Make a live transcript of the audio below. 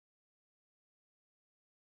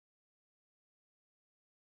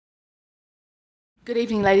Good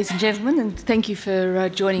evening, ladies and gentlemen, and thank you for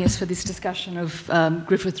joining us for this discussion of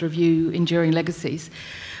Griffith Review Enduring Legacies,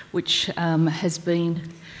 which has been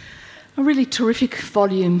a really terrific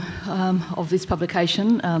volume of this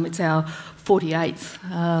publication. It's our 48th,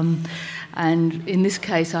 and in this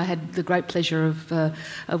case I had the great pleasure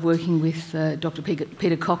of working with Dr.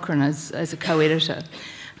 Peter Cochrane as a co-editor.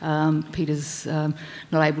 Peter's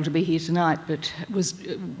not able to be here tonight, but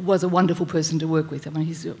was a wonderful person to work with. I mean,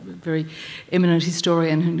 he's a very eminent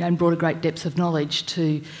historian and brought a great depth of knowledge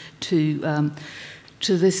to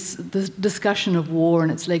this discussion of war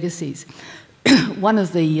and its legacies. One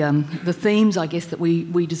of the themes, I guess, that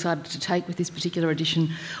we decided to take with this particular edition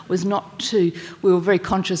was not to. We were very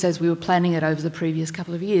conscious as we were planning it over the previous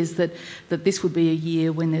couple of years that this would be a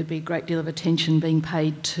year when there'd be a great deal of attention being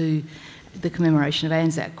paid to the commemoration of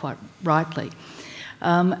Anzac, quite rightly.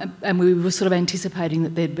 And we were sort of anticipating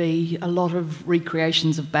that there'd be a lot of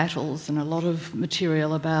recreations of battles and a lot of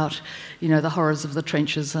material about, you know, the horrors of the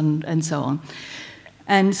trenches and so on.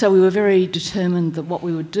 And so we were very determined that what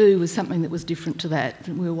we would do was something that was different to that.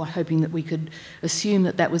 And we were hoping that we could assume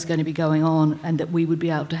that that was going to be going on and that we would be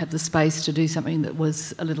able to have the space to do something that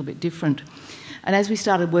was a little bit different. And as we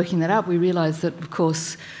started working that up, we realised that, of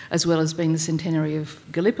course, as well as being the centenary of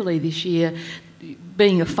Gallipoli this year,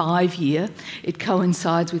 being a 5-year, it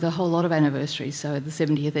coincides with a whole lot of anniversaries. So the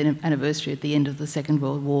 70th anniversary at the end of the Second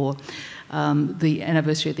World War, the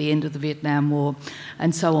anniversary at the end of the Vietnam War,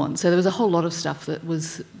 and so on. So there was a whole lot of stuff that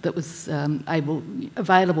was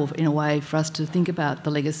available in a way for us to think about the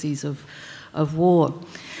legacies of war.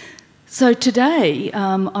 So today,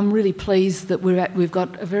 I'm really pleased that we've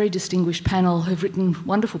got a very distinguished panel who've written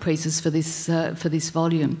wonderful pieces for this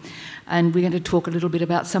volume, and we're going to talk a little bit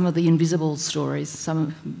about some of the invisible stories,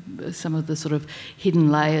 some of the sort of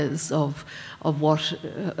hidden layers of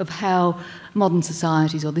how modern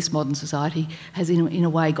societies, or this modern society, has in a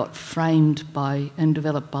way got framed by and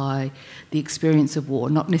developed by the experience of war,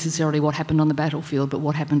 not necessarily what happened on the battlefield, but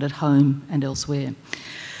what happened at home and elsewhere.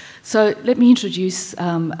 So let me introduce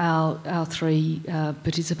our three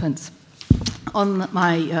participants. On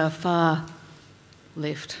my far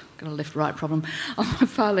left, got a left-right problem, on my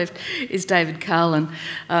far left is David Carlin.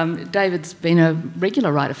 David's been a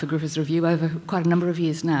regular writer for Griffith Review over quite a number of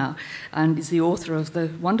years now, and is the author of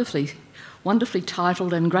the wonderfully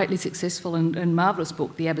titled and greatly successful and marvellous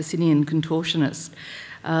book, The Abyssinian Contortionist,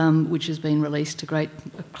 which has been released to great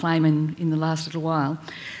acclaim in the last little while.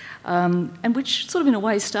 And which sort of in a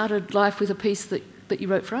way started life with a piece that you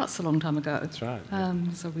wrote for us a long time ago. That's right.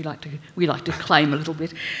 So we like to claim a little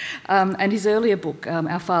bit. And his earlier book,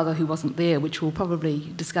 Our Father Who Wasn't There, which we'll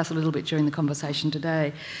probably discuss a little bit during the conversation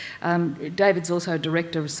today. David's also a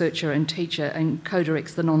director, researcher and teacher, and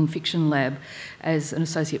co-directs the Non-Fiction Lab as an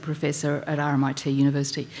associate professor at RMIT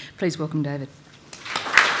University. Please welcome David.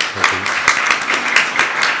 Thank you.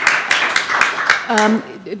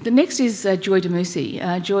 The next is Joy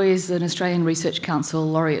Damousi. Joy is an Australian Research Council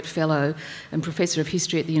laureate fellow and professor of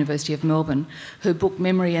history at the University of Melbourne. Her book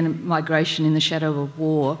Memory and Migration in the Shadow of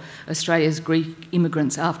War, Australia's Greek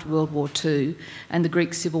Immigrants After World War II and the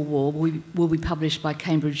Greek Civil War will be published by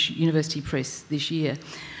Cambridge University Press this year.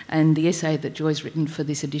 And the essay that Joy's written for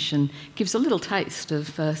this edition gives a little taste of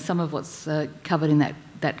some of what's covered in that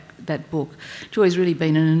book. Joy's really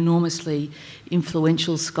been an enormously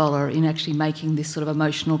influential scholar in actually making this sort of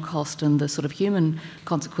emotional cost and the sort of human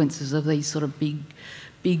consequences of these sort of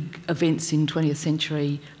big events in 20th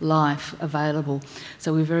century life available.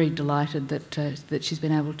 So we're very delighted that she's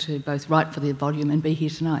been able to both write for the volume and be here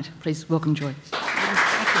tonight. Please welcome Joy.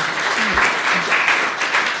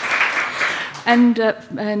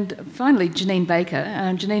 And finally, Jeannine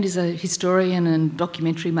Baker. Jeannine is a historian and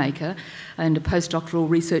documentary maker and a postdoctoral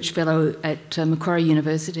research fellow at Macquarie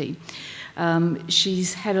University.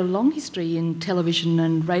 She's had a long history in television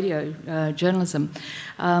and radio journalism,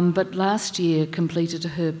 but last year completed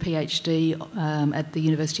her PhD at the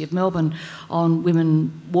University of Melbourne on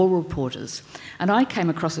women war reporters. And I came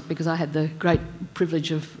across it because I had the great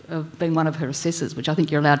privilege of being one of her assessors, which I think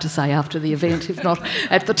you're allowed to say after the event, if not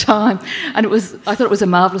at the time. And I thought it was a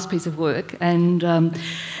marvellous piece of work, and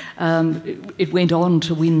it went on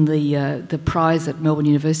to win the prize at Melbourne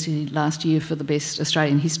University last year for the best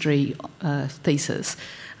Australian history thesis,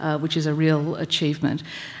 which is a real achievement.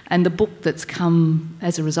 And the book that's come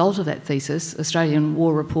as a result of that thesis, Australian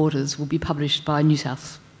War Reporters, will be published by New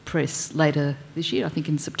South Press later this year, I think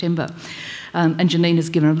in September. And Jeannine has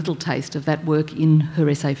given a little taste of that work in her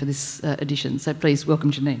essay for this edition. So please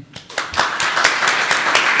welcome Jeannine.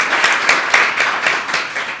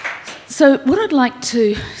 So what I'd like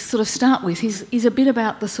to sort of start with is a bit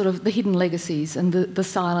about the sort of the hidden legacies and the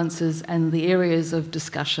silences and the areas of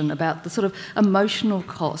discussion about the sort of emotional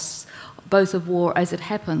costs, both of war as it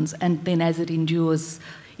happens and then as it endures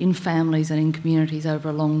in families and in communities over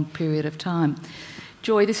a long period of time.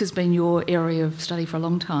 Joy, this has been your area of study for a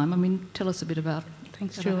long time. I mean, tell us a bit about...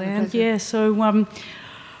 Thanks, Julianne. Yeah, so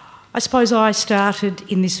I suppose I started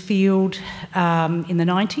in this field in the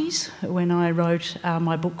 90s when I wrote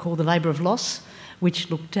my book called The Labour of Loss, which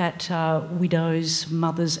looked at widows,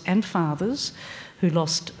 mothers and fathers who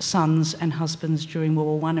lost sons and husbands during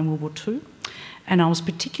World War I and World War II. And I was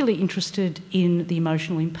particularly interested in the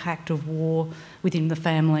emotional impact of war within the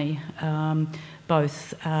family,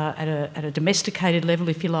 both at a domesticated level,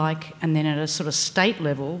 if you like, and then at a sort of state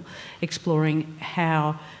level, exploring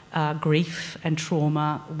how grief and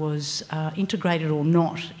trauma was integrated or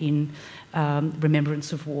not in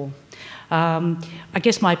remembrance of war. I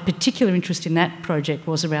guess my particular interest in that project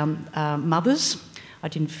was around mothers. I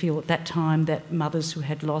didn't feel at that time that mothers who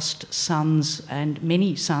had lost sons, and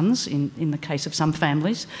many sons in the case of some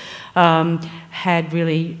families, had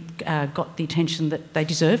really got the attention that they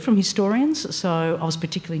deserved from historians. So I was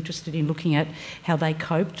particularly interested in looking at how they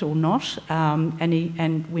coped or not,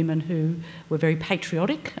 and women who were very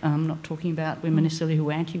patriotic. I'm not talking about women necessarily who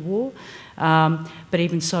were anti-war, but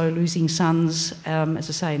even so, losing sons, as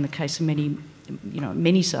I say, in the case of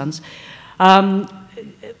many sons,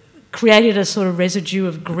 created a sort of residue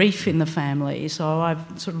of grief in the family. So I've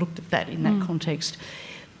sort of looked at that in that context.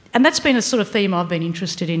 And that's been a sort of theme I've been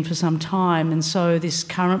interested in for some time. And so this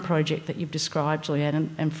current project that you've described,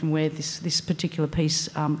 Julianne, and from where this particular piece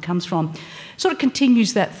comes from, sort of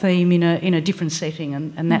continues that theme in a different setting.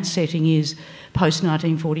 And that setting is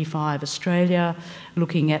post-1945 Australia,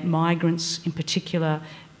 looking at migrants in particular,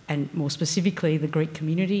 and more specifically the Greek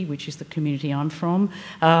community, which is the community I'm from,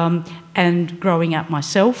 and growing up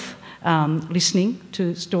myself, listening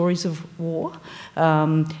to stories of war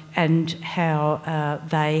and how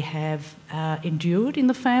they have endured in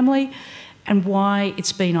the family, and why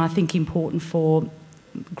it's been, I think, important for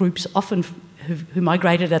groups often who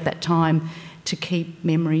migrated at that time to keep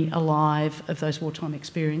memory alive of those wartime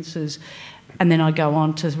experiences. And then I go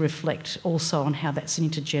on to reflect also on how that's an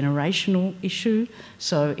intergenerational issue.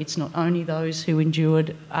 So it's not only those who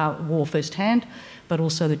endured war firsthand, but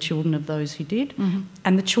also the children of those who did,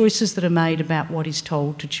 and the choices that are made about what is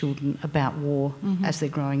told to children about war as they're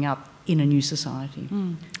growing up in a new society.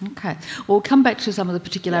 Okay. Well, we'll come back to some of the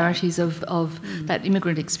particularities of that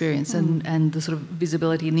immigrant experience and the sort of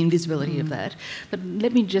visibility and invisibility of that. But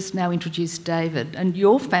let me just now introduce David. And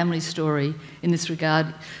your family story in this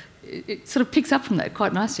regard, it sort of picks up from that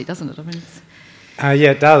quite nicely, doesn't it? I mean,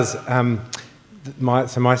 Yeah, it does.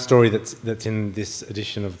 My story that's in this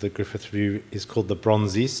edition of the Griffith Review is called The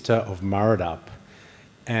Bronzista of Murradup.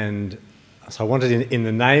 And so I wanted in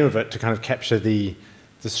the name of it to kind of capture the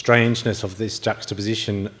strangeness of this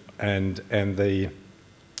juxtaposition and the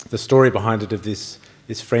story behind it of this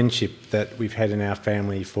friendship that we've had in our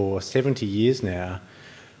family for 70 years now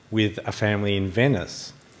with a family in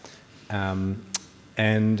Venice.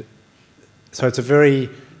 And so it's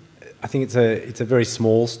I think it's a very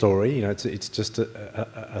small story. You know, it's just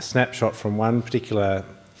a snapshot from one particular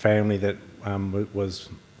family that was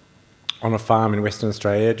on a farm in Western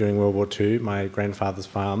Australia during World War II, my grandfather's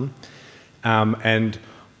farm. And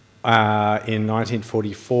in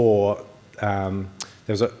 1944,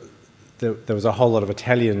 there was a whole lot of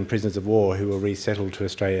Italian prisoners of war who were resettled to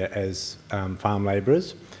Australia as farm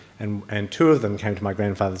labourers, and two of them came to my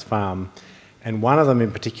grandfather's farm. And one of them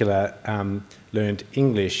in particular learned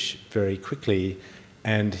English very quickly,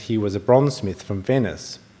 and he was a bronzesmith from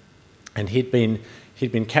Venice. And he'd been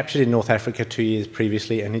captured in North Africa 2 years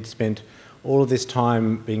previously, and he'd spent all of this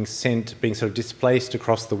time being sort of displaced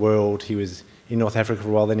across the world. He was in North Africa for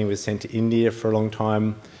a while, then he was sent to India for a long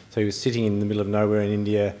time. So he was sitting in the middle of nowhere in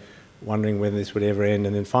India, wondering whether this would ever end.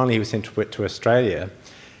 And then finally he was sent to Australia.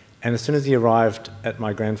 And as soon as he arrived at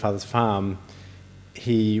my grandfather's farm,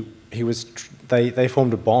 they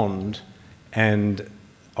formed a bond and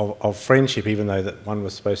of friendship, even though that one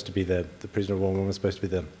was supposed to be the prisoner of war, one was supposed to be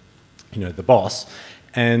the boss.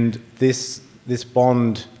 And this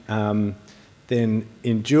bond then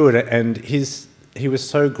endured, and he was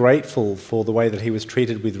so grateful for the way that he was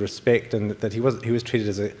treated with respect, and that he was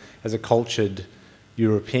treated as a cultured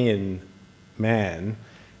European man,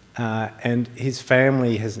 and his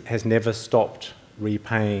family has never stopped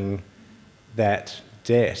repaying that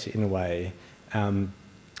debt in a way.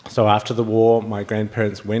 So after the war, my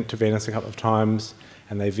grandparents went to Venice a couple of times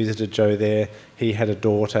and they visited Joe there. He had a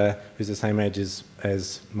daughter who's the same age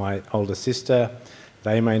as my older sister.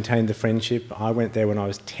 They maintained the friendship. I went there when I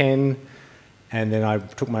was 10, and then I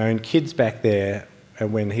took my own kids back there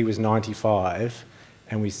when he was 95,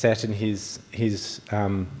 and we sat in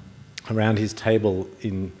around his table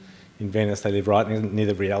in Venice. They live right near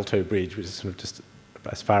the Rialto Bridge, which is sort of just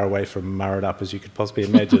as far away from Murrudup as you could possibly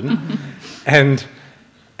imagine.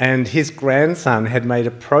 and his grandson had made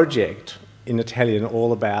a project in Italian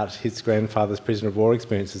all about his grandfather's prisoner of war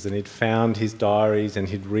experiences, and he'd found his diaries and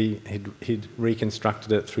he'd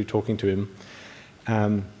reconstructed it through talking to him.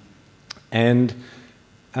 And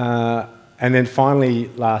then finally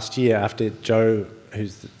last year, after Joe,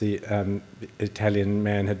 who's the Italian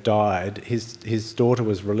man, had died, his daughter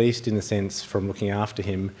was released, in a sense, from looking after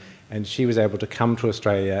him, and she was able to come to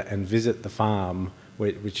Australia and visit the farm,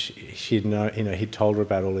 which he'd told her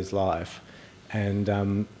about all his life, and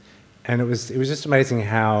it was just amazing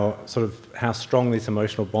how strong this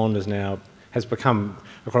emotional bond has become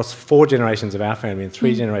across 4 generations of our family and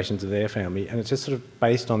 3 generations of their family, and it's just sort of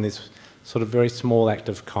based on this sort of very small act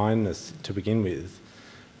of kindness to begin with.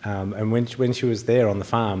 And when she was there on the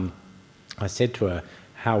farm, I said to her,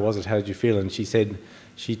 "How was it? How did you feel?" And she said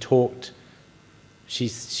she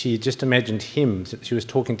just imagined him. She was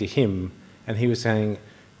talking to him, and he was saying,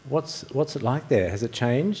 "What's it like there? Has it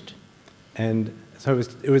changed?" And so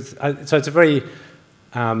it's a very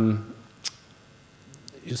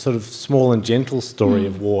sort of small and gentle story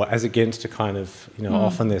of war, as against a kind of,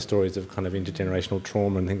 often there's stories of kind of intergenerational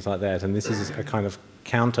trauma and things like that, and this is a kind of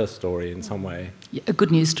counter story in some way. Yeah, a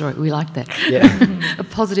good news story. We like that. Yeah. A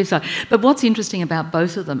positive side. But what's interesting about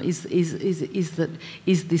both of them is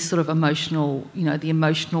this sort of emotional, the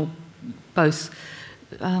emotional, both.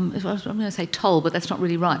 I'm going to say toll, but that's not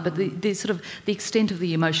really right. But the sort of the extent of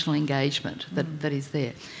the emotional engagement that is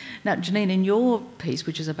there. Now, Jeannine, in your piece,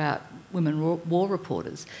 which is about women war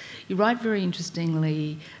reporters, you write very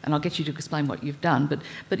interestingly, and I'll get you to explain what you've done,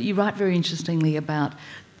 but you write very interestingly about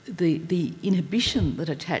the inhibition that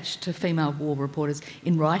attached to female war reporters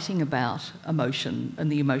in writing about emotion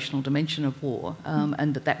and the emotional dimension of war,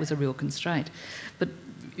 and that was a real constraint. But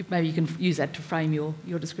maybe you can use that to frame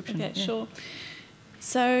your description. Okay, sure.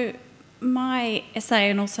 So my essay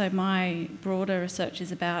and also my broader research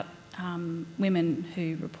is about women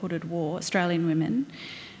who reported war, Australian women.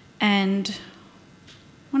 And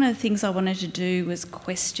one of the things I wanted to do was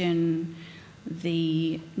question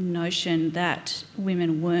the notion that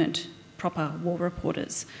women weren't proper war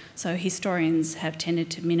reporters. So historians have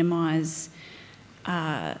tended to minimise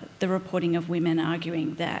the reporting of women,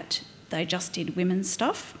 arguing that they just did women's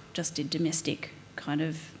stuff, just did domestic kind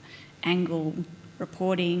of angle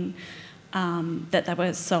reporting, that they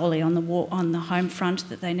were solely on the home front,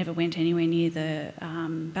 that they never went anywhere near the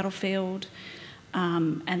battlefield,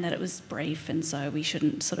 and that it was brief, and so we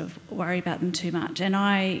shouldn't sort of worry about them too much. And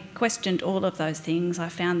I questioned all of those things. I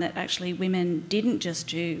found that actually women didn't just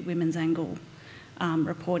do women's angle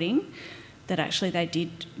reporting, that actually they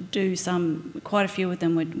did do quite a few of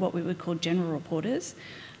them were what we would call general reporters.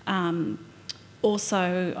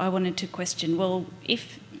 Also, I wanted to question, well,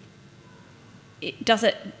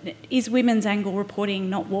 is women's angle reporting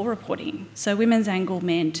not war reporting? So women's angle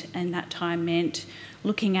meant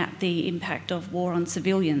looking at the impact of war on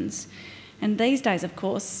civilians. And these days, of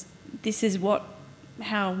course, this is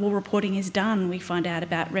how war reporting is done. We find out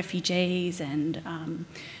about refugees and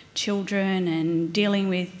children and dealing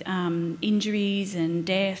with injuries and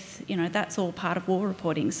death. That's all part of war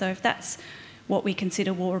reporting. So if that's what we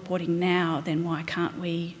consider war reporting now, then why can't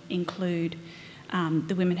we include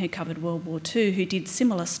the women who covered World War II, who did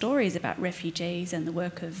similar stories about refugees and the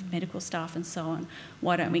work of medical staff and so on?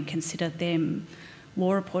 Why don't we consider them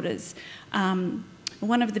war reporters?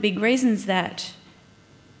 One of the big reasons that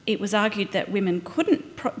it was argued that women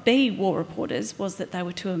couldn't be war reporters was that they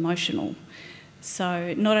were too emotional.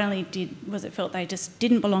 So not only was it felt they just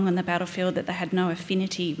didn't belong on the battlefield, that they had no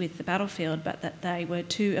affinity with the battlefield, but that they were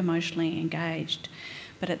too emotionally engaged.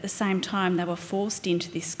 But at the same time, they were forced into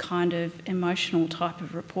this kind of emotional type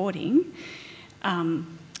of reporting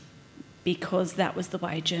because that was the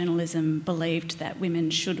way journalism believed that women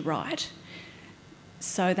should write.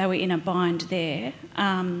 So they were in a bind there.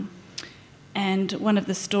 And one of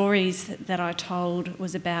the stories that I told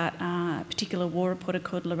was about a particular war reporter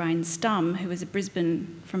called Lorraine Stum, who was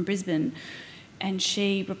from Brisbane, and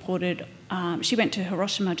she reported, she went to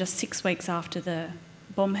Hiroshima just 6 weeks after the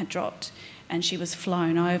bomb had dropped, and she was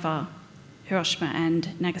flown over Hiroshima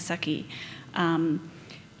and Nagasaki,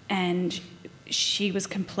 and she was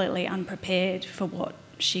completely unprepared for what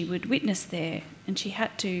she would witness there, and she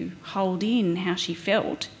had to hold in how she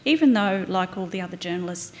felt, even though, like all the other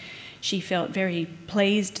journalists, she felt very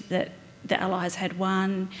pleased that the Allies had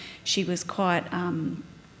won. She was quite,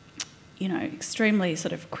 extremely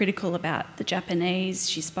sort of critical about the Japanese.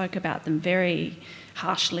 She spoke about them very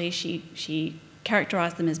harshly. She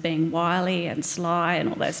characterised them as being wily and sly and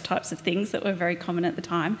all those types of things that were very common at the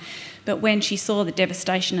time. But when she saw the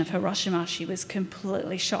devastation of Hiroshima, she was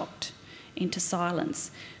completely shocked into silence.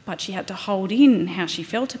 But she had to hold in how she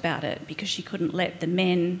felt about it because she couldn't let the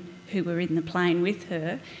men who were in the plane with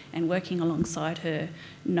her and working alongside her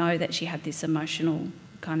know that she had this emotional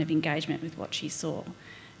kind of engagement with what she saw.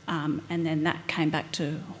 And then that came back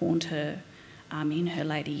to haunt her in her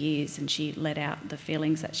later years, and she let out the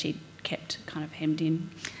feelings that she'd kept kind of hemmed in.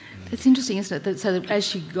 It's interesting, isn't it? So that as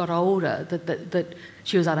she got older, that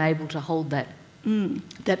she was unable to hold that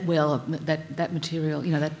that material,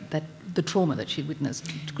 the trauma that she'd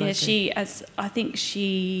witnessed. Yeah, I think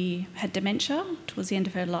she had dementia towards the end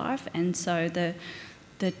of her life, and so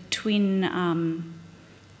the twin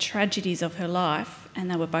tragedies of her life, and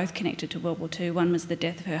they were both connected to World War II. One was the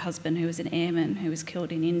death of her husband, who was an airman who was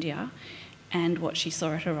killed in India, and what she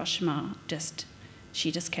saw at Hiroshima, she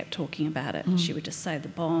just kept talking about it. She would just say the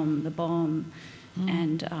bomb,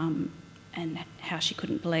 and how she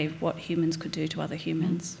couldn't believe what humans could do to other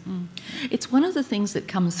humans. It's one of the things that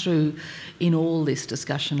comes through in all this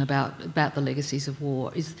discussion about the legacies of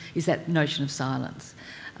war is that notion of silence.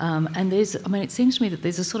 And it seems to me that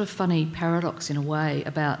there's a sort of funny paradox in a way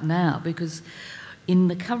about now, because in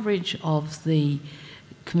the coverage of the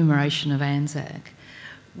commemoration of Anzac,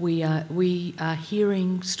 we are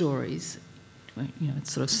hearing stories.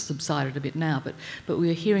 It's sort of subsided a bit now, but we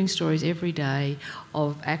are hearing stories every day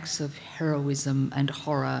of acts of heroism and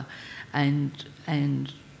horror and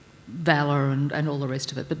valour and all the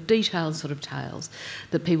rest of it, but detailed sort of tales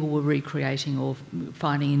that people were recreating or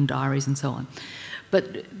finding in diaries and so on.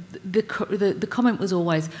 But the comment was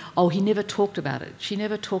always, oh, he never talked about it. She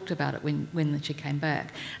never talked about it when she came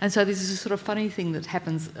back. And so this is a sort of funny thing that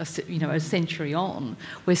happens, a century on,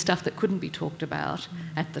 where stuff that couldn't be talked about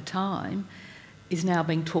at the time is now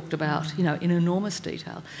being talked about, in enormous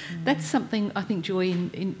detail. That's something I think, Joy,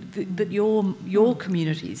 that your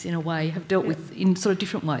communities, in a way, have dealt with in sort of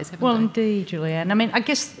different ways, haven't they? Well, indeed, Julianne. I mean, I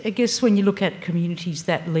guess when you look at communities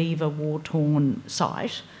that leave a war-torn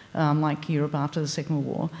site, like Europe after the Second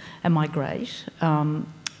World War, and migrate,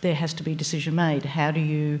 there has to be a decision made. How do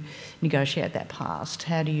you negotiate that past?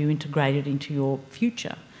 How do you integrate it into your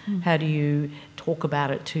future? How do you talk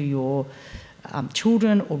about it to your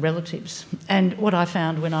children or relatives? And what I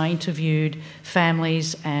found when I interviewed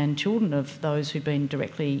families and children of those who'd been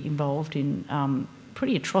directly involved in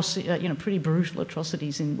pretty brutal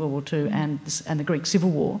atrocities in World War II and the Greek Civil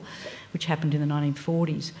War, which happened in the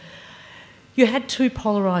 1940s, you had two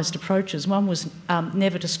polarised approaches. One was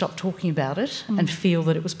never to stop talking about it and feel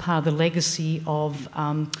that it was part of the legacy of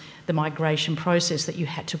the migration process, that you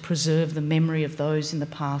had to preserve the memory of those in the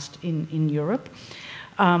past in Europe,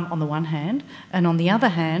 on the one hand, and on the other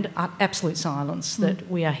hand, absolute silence,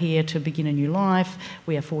 that we are here to begin a new life,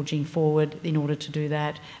 we are forging forward. In order to do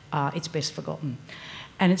that, it's best forgotten.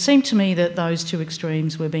 And it seemed to me that those two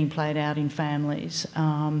extremes were being played out in families,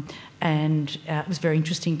 and it was very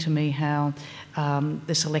interesting to me how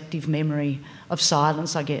the selective memory of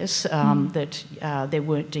silence, I guess, that there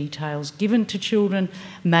weren't details given to children,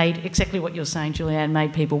 made exactly what you're saying, Julianne,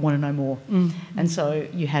 made people want to know more. And so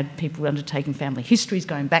you had people undertaking family histories,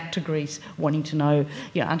 going back to Greece, wanting to know,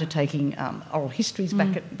 undertaking oral histories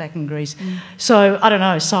back in Greece. So, I don't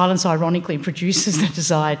know, silence ironically produces the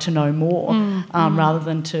desire to know more rather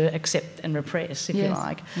than to accept and repress, if you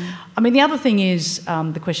like. I mean, the other thing is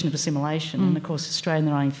the question of assimilation, and of course Australia in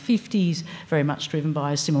the 1950s, very much driven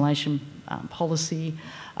by assimilation policy,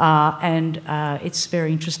 and it's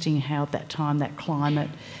very interesting how at that time that climate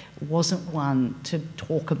wasn't one to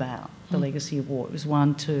talk about the legacy of war. It was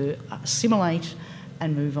one to assimilate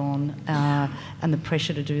and move on, and the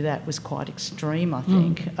pressure to do that was quite extreme, I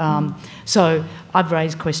think. So I've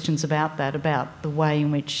raised questions about that, about the way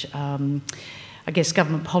in which I guess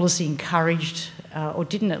government policy encouraged or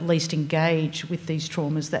didn't at least engage with these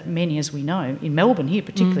traumas that many, as we know, in Melbourne here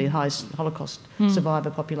particularly, the highest Holocaust survivor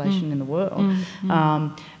population in the world,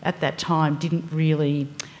 at that time didn't really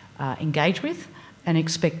engage with, and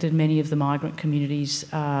expected many of the migrant communities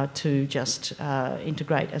to just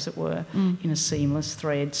integrate, as it were, in a seamless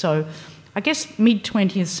thread. So I guess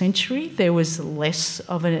mid-20th century there was less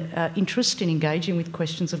of an interest in engaging with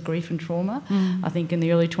questions of grief and trauma. I think in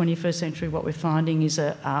the early 21st century what we're finding is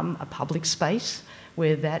a public space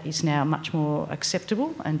where that is now much more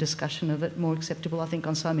acceptable and discussion of it more acceptable, I think,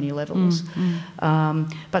 on so many levels.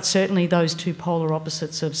 But certainly those two polar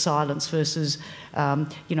opposites of silence versus,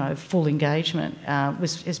 full engagement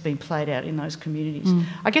has been played out in those communities.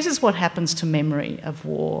 I guess it's what happens to memory of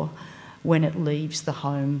war when it leaves the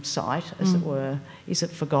home site, as it were. Is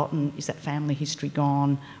it forgotten? Is that family history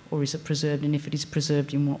gone? Or is it preserved? And if it is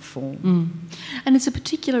preserved, in what form? And it's a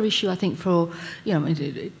particular issue, I think, for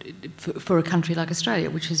for a country like Australia,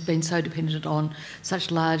 which has been so dependent on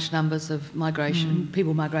such large numbers of migration,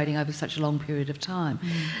 people migrating over such a long period of time,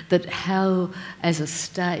 that how, as a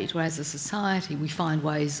state or as a society, we find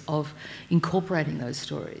ways of incorporating those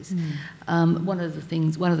stories. One of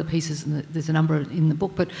the pieces, and there's a number in the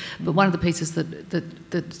book, but one of the pieces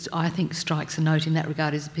that I think strikes a note in that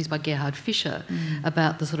regard is a piece by Gerhard Fischer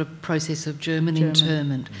about the sort of process of German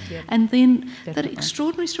internment. And then that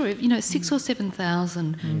extraordinary story of, 6,000 or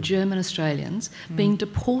 7,000 German Australians being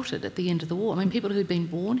deported at the end of the war. I mean, people who'd been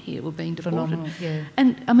born here were being deported. Phenomenal, yeah.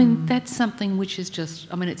 And, I mean, that's something which is just,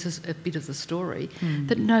 it's a bit of the story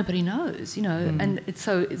that nobody knows, and it's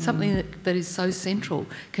something that is so central,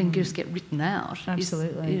 can just get written out.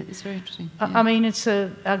 Absolutely. It's very interesting. I mean, it's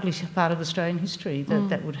an ugly part of Australian history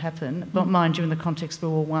that would happen, but mind you, in the context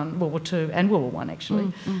of World War I, World War II and World War I,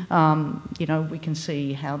 actually. We can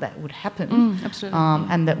see how that would happen. Absolutely.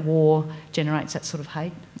 And that war generates that sort of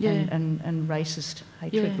hate and racist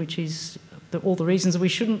hatred, which is all the reasons we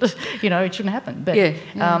shouldn't, it shouldn't happen. But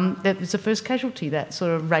that was the first casualty, that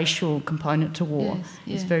sort of racial component to war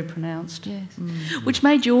is very pronounced. Yes. Which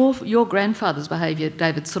made your grandfather's behaviour,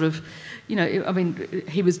 David, sort of,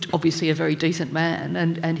 he was obviously a very decent man,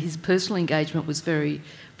 and his personal engagement was very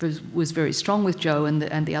strong with Joe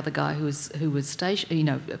and the other guy who was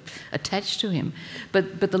attached to him.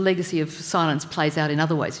 But the legacy of silence plays out in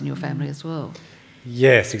other ways in your family as well.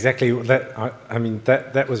 Yes, exactly.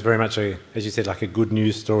 That was very much as you said, like a good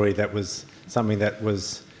news story. That was something that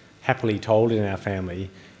was happily told in our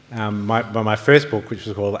family. My first book, which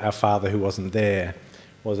was called Our Father Who Wasn't There,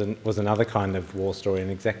 was another kind of war story,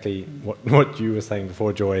 and exactly what you were saying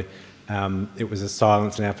before, Joy. It was a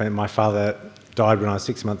silence in our family. My father died when I was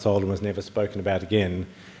 6 months old and was never spoken about again,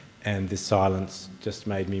 and this silence just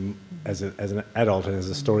made me, as an adult and as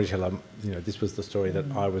a storyteller, this was the story that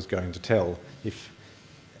I was going to tell if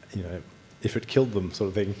it killed them, sort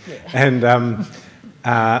of thing. And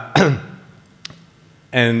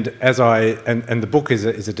the book is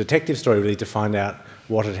a detective story, really, to find out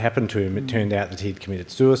what had happened to him. It turned out that he'd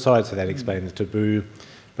committed suicide, so that explained the taboo.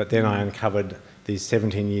 But then I uncovered these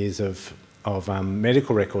 17 years of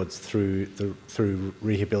medical records through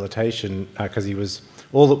rehabilitation, because he was,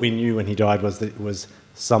 all that we knew when he died was that it was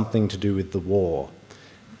something to do with the war.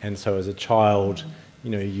 And so as a child,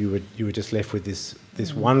 you were just left with this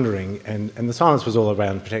wondering, and the silence was all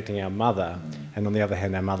around protecting our mother, and on the other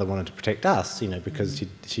hand, our mother wanted to protect us, because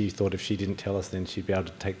she thought if she didn't tell us, then she'd be able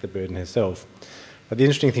to take the burden herself. But the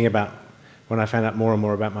interesting thing about when I found out more and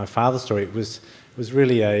more about my father's story, it was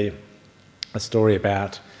really a story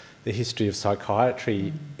about the history of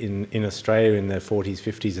psychiatry in Australia in the 40s,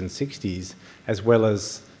 50s and 60s, as well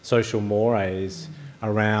as social mores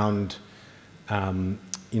around,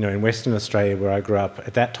 in Western Australia where I grew up.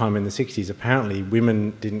 At that time in the 60s, apparently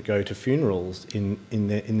women didn't go to funerals in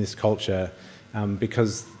this culture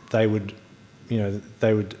because they would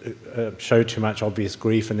show too much obvious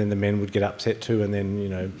grief, and then the men would get upset too, and then,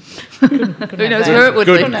 who knows where it would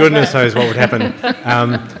be. Goodness knows what would happen.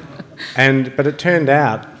 But it turned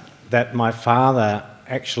out that my father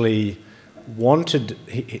actually wanted,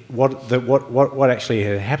 what actually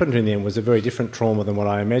had happened to him in the end was a very different trauma than what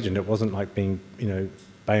I imagined. It wasn't like being,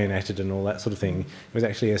 bayoneted and all that sort of thing. It was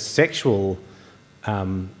actually a sexual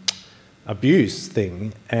abuse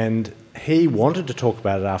thing, and he wanted to talk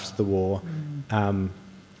about it after the war, and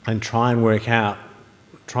try and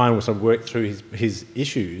sort of work through his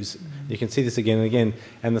issues. You can see this again and again,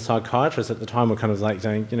 and the psychiatrists at the time were kind of like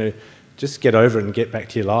saying, just get over it and get back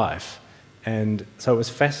to your life. And so it was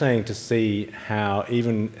fascinating to see how,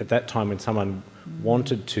 even at that time when someone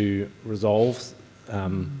wanted to resolve,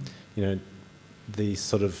 these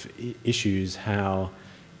sort of issues, how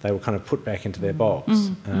they were kind of put back into their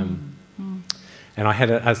box. And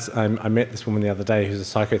I met this woman the other day who's a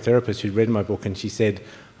psychotherapist who'd read my book, and she said,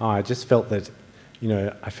 I just felt that,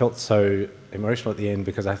 I felt so emotional at the end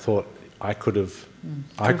because I thought I could have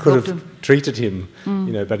treated him,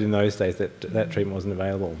 but in those days that treatment wasn't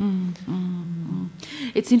available.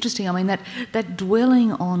 It's interesting. I mean, that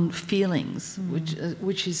dwelling on feelings,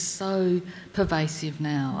 which is so pervasive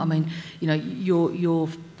now. I mean, your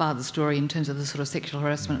father's story in terms of the sort of sexual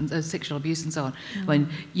harassment and sexual abuse and so on. I mean,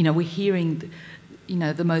 we're hearing,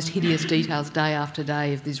 the most hideous details day after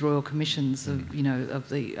day of these royal commissions of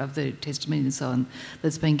the testimony and so on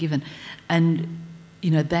that's been given, and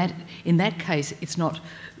that in that case it's not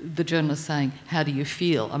the journalist saying how do you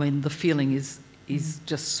feel. I mean, the feeling is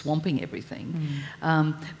just swamping everything,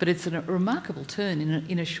 but it's a remarkable turn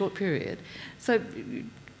in a short period. So,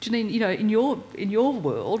 Jeannine, in your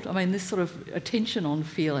world, I mean, this sort of attention on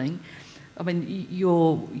feeling. I mean,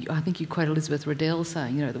 I think you quote Elizabeth Riddell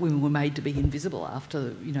saying, that women were made to be invisible after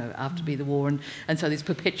the war, and so this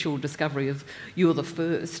perpetual discovery of you're the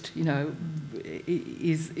first,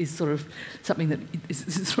 is sort of something that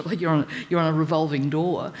is sort of like you're on a revolving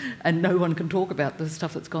door, and no one can talk about the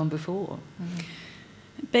stuff that's gone before.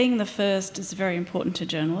 Being the first is very important to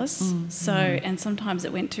journalists. And sometimes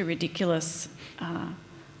it went to ridiculous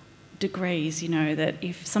degrees, that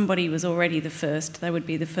if somebody was already the first, they would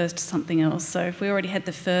be the first to something else. So if we already had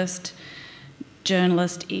the first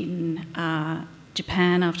journalist in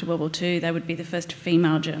Japan after World War II, they would be the first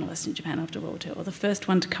female journalist in Japan after World War II, or the first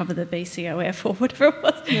one to cover the BCOF or whatever it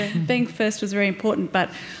was. Yeah. Being first was very important, but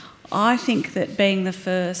I think that being the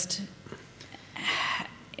first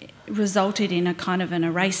resulted in a kind of an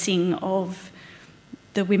erasing of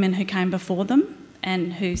the women who came before them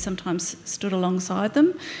and who sometimes stood alongside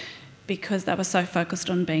them, because they were so focused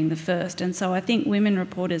on being the first. And so I think women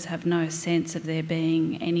reporters have no sense of there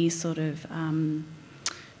being any sort of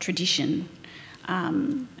tradition.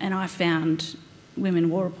 And I found women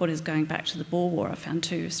war reporters going back to the Boer War. I found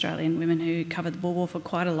 2 Australian women who covered the Boer War for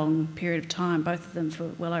quite a long period of time, both of them for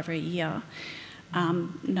well over a year.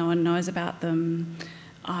 No one knows about them.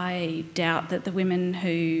 I doubt that the women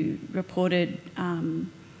who reported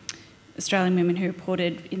Australian women who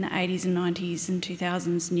reported in the 80s and 90s and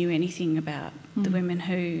 2000s knew anything about the women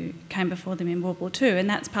who came before them in World War II, and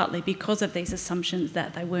that's partly because of these assumptions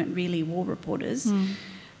that they weren't really war reporters,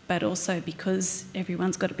 but also because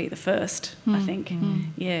everyone's got to be the first, I think.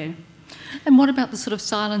 Yeah. And what about the sort of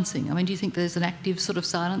silencing? I mean, do you think there's an active sort of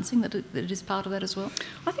silencing that is part of that as well?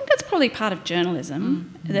 I think that's probably part of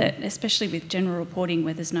journalism, that especially with general reporting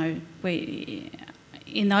where there's no...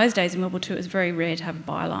 in those days in World War II, it was very rare to have a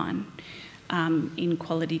byline in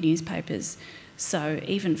quality newspapers. So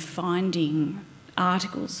even finding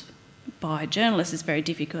articles by journalists is very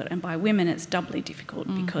difficult, and by women it's doubly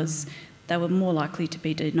difficult because they were more likely to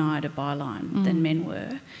be denied a byline than men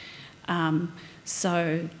were.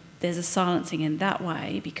 So there's a silencing in that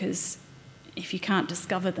way, because if you can't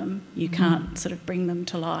discover them, you can't sort of bring them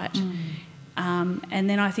to light. And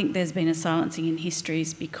then I think there's been a silencing in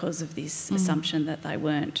histories because of this assumption that they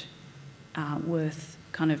weren't worth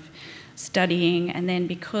kind of studying, and then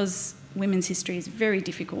because women's history is very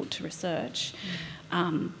difficult to research,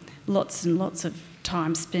 lots and lots of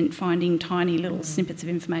time spent finding tiny little snippets of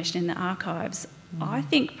information in the archives. I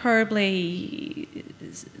think probably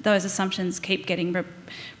those assumptions keep getting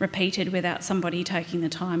repeated without somebody taking the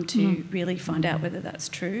time to really find out whether that's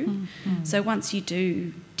true. So once you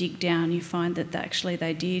do dig down, you find that actually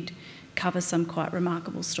they did cover some quite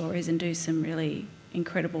remarkable stories and do some really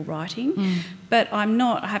incredible writing. But I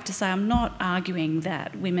have to say, I'm not arguing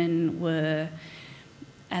that women were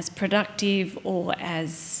as productive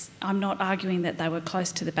I'm not arguing that they were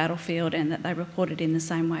close to the battlefield and that they reported in the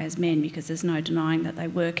same way as men, because there's no denying that they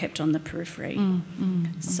were kept on the periphery.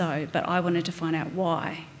 But I wanted to find out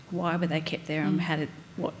why. Why were they kept there, and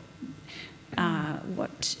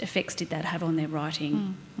what effects did that have on their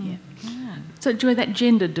writing? So, Joy, that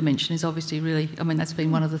gender dimension is obviously really, I mean, that's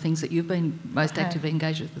been one of the things that you've been most actively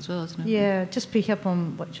engaged with as well, isn't it? Yeah, just pick up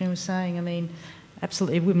on what Jeannine was saying. I mean,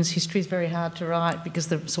 absolutely, women's history is very hard to write because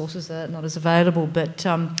the sources are not as available. But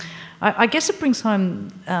I guess it brings home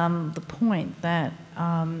the point that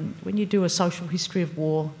when you do a social history of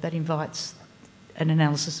war, that invites an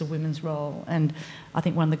analysis of women's role. And I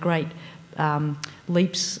think one of the great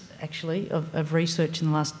leaps, actually, of research in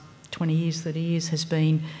the last 20 years, 30 years, has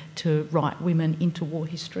been to write women into war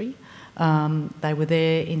history. They were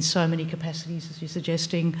there in so many capacities, as you're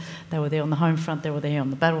suggesting. They were there on the home front, they were there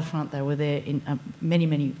on the battlefront, they were there in many,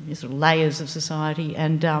 many sort of layers of society,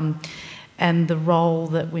 and the role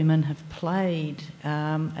that women have played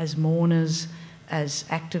as mourners, as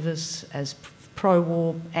activists, as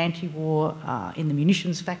pro-war, anti-war, in the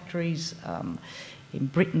munitions factories. In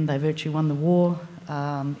Britain, they virtually won the war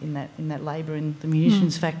in that labour in the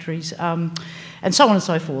munitions factories, and so on and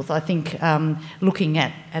so forth. I think looking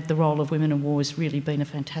at the role of women in war has really been a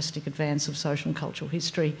fantastic advance of social and cultural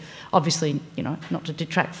history. Obviously, not to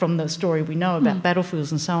detract from the story we know about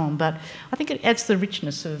battlefields and so on, but I think it adds the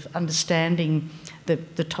richness of understanding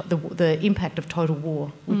the impact of total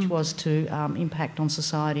war, which was to impact on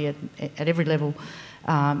society at every level.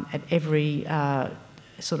 at every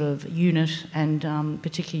sort of unit, and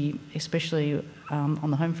particularly, especially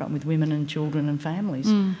on the home front with women and children and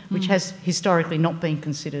families, which has historically not been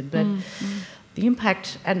considered. But the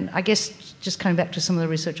impact, and I guess just coming back to some of the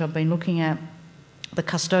research I've been looking at, the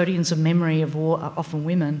custodians of memory of war are often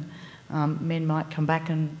women. Men might come back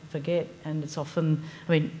and forget, and it's often,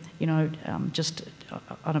 I mean, you know, just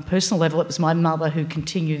on a personal level, it was my mother who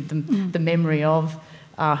continued the memory of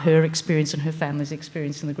her experience and her family's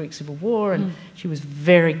experience in the Greek Civil War, and she was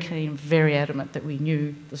very keen, very adamant that we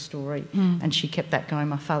knew the story, and she kept that going.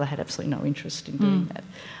 My father had absolutely no interest in doing that.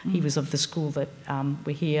 He was of the school that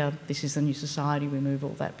we're here, this is the new society, we move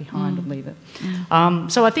all that behind and leave it.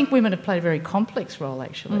 So I think women have played a very complex role,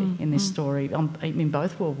 actually, in this story, in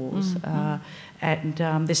both World Wars. And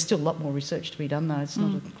there's still a lot more research to be done, though. It's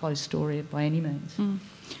not a closed story by any means.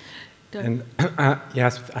 And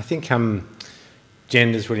yes, I think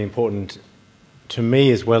gender is really important to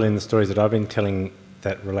me as well in the stories that I've been telling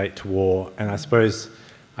that relate to war, and I suppose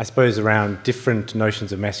around different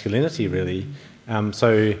notions of masculinity, really.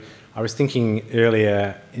 So I was thinking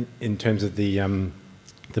earlier in terms of the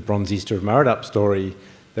Bronze Easter of Murradup story,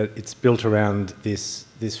 that it's built around this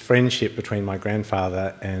friendship between my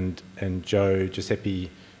grandfather and Giuseppe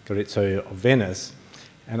Gorizzo of Venice,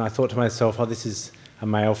 and I thought to myself, oh, this is a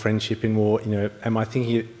male friendship in war. You know, am I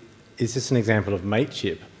thinking, is this an example of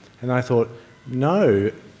mateship? And I thought, no,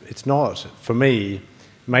 it's not. For me,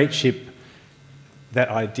 mateship, that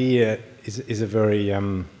idea is a very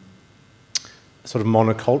sort of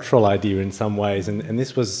monocultural idea in some ways, and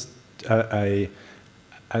this was a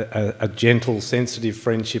gentle, sensitive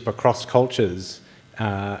friendship across cultures,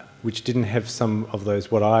 which didn't have some of those,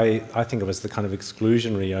 what I think of as the kind of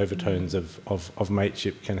exclusionary overtones of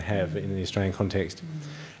mateship can have in the Australian context.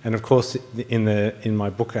 And of course, in my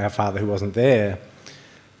book, Our Father Who Wasn't There,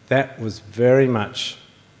 that was very much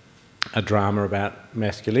a drama about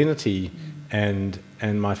masculinity and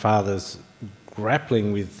my father's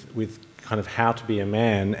grappling with kind of how to be a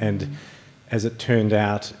man. And as it turned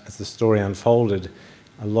out, as the story unfolded,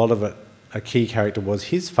 a lot of it, a key character was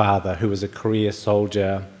his father, who was a career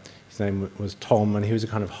soldier. His name was Tom, and he was a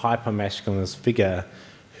kind of hyper-masculinist figure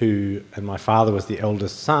and my father was the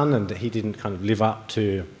eldest son, and he didn't kind of live up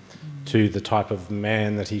to the type of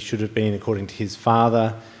man that he should have been according to his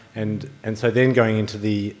father. And so then going into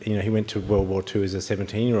he went to World War II as a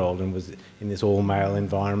 17-year-old and was in this all-male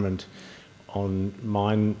environment on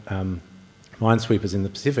minesweepers in the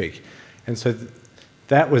Pacific. And so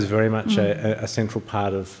that was very much a central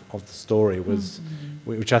part of the story,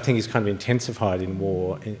 which I think is kind of intensified in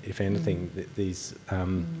war, if anything,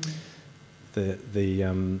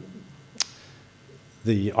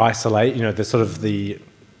 the isolate, the sort of the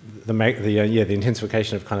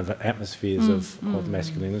intensification of kind of atmospheres of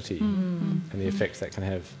masculinity and the effects that can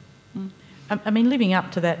have. I mean, living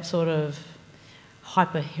up to that sort of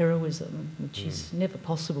hyper-heroism, which is never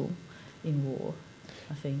possible in war,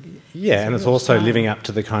 I think. Yeah, and it's also living up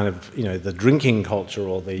to the kind of, the drinking culture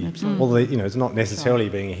or it's not necessarily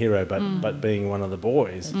being a hero, but being one of the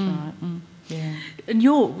boys. That's right. Yeah. And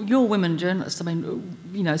your women journalists, I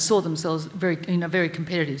mean, saw themselves in a very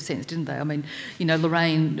competitive sense, didn't they? I mean,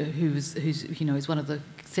 Lorraine, who's one of the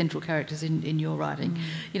central characters in your writing,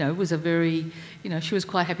 was a very, she was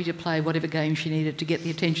quite happy to play whatever game she needed to get the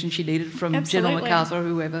attention she needed from General MacArthur or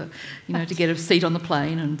whoever, to get a seat on the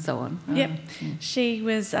plane and so on. Yep. She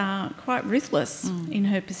was quite ruthless in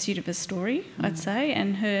her pursuit of a story, I'd say,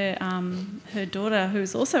 and her daughter,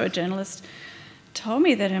 who's also a journalist, told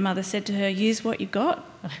me that her mother said to her, "Use what you got."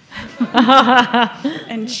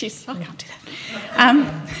 And she's, I can't do that.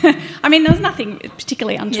 I mean, there was nothing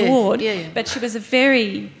particularly untoward, but she was a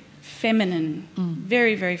very feminine,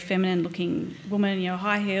 very, very feminine looking woman,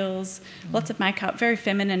 high heels, lots of makeup, very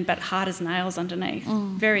feminine, but hard as nails underneath,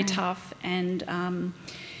 very tough, and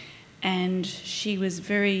she was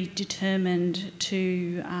very determined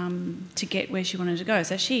to get where she wanted to go.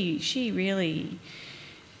 So she really...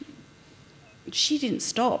 She didn't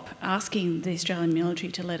stop asking the Australian military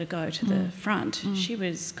to let her go to the front. She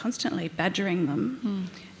was constantly badgering them,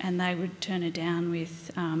 and they would turn her down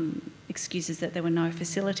with excuses that there were no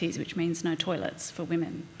facilities, which means no toilets for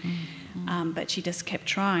women. But she just kept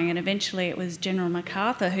trying, and eventually it was General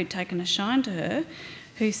MacArthur who'd taken a shine to her,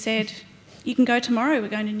 who said, "You can go tomorrow, we're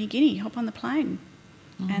going to New Guinea, hop on the plane."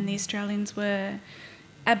 And the Australians were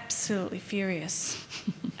absolutely furious,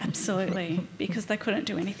 absolutely, because they couldn't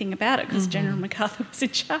do anything about it because General MacArthur was in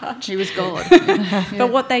charge. He was God.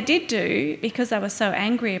 But what they did do, because they were so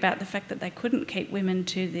angry about the fact that they couldn't keep women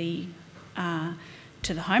to the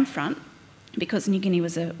home front, because New Guinea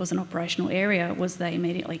was an operational area, was they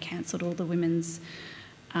immediately cancelled all the women's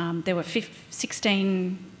there were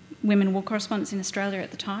 16 women war correspondents in Australia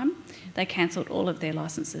at the time. They cancelled all of their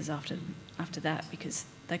licences after that because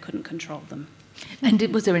they couldn't control them. And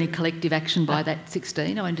was there any collective action by that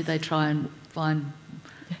 16? I mean, did they try and find...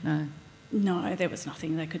 No. No, there was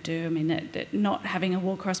nothing they could do. I mean, that not having a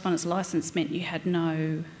war correspondence licence meant you had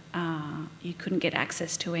you couldn't get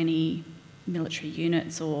access to any military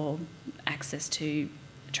units or access to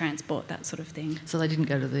transport, that sort of thing. So they didn't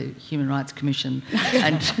go to the Human Rights Commission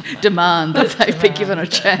and demand that they be given a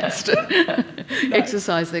chance to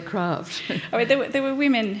exercise their craft. I mean, there were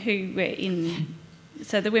women who were in...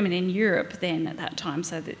 So the women in Europe then at that time,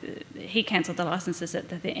 so he cancelled the licences at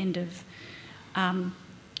the end of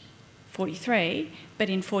 43, but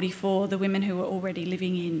in 44 the women who were already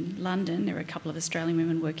living in London, there were a couple of Australian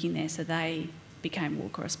women working there, so they became war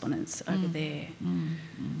correspondents over there.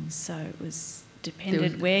 So it was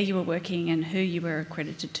depended where you were working and who you were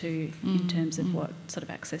accredited to in terms of what sort of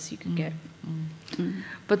access you could get.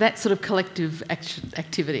 But that sort of collective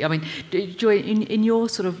activity, I mean, Joy, in your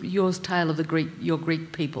sort of your tale of your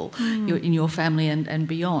Greek people, in your family and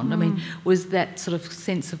beyond, I mean, was that sort of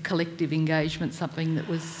sense of collective engagement something that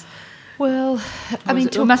was... Well, I mean,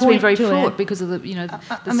 it must have been very fraught because of the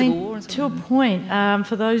Civil War and so to on. a point,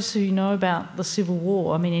 for those who know about the Civil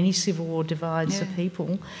War, I mean, any Civil War divides the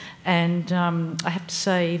people, and I have to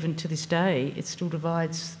say, even to this day, it still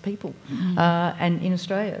divides people, and in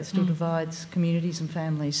Australia, it still divides communities and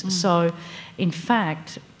families. So, in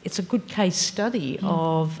fact, it's a good case study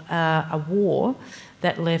of a war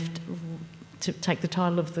that left, to take the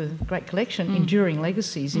title of the great collection, enduring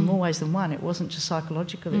legacies in more ways than one. It wasn't just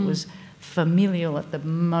psychological, it was familial at the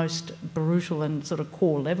most brutal and sort of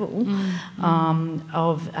core level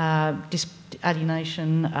of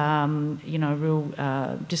alienation,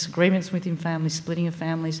 real disagreements within families, splitting of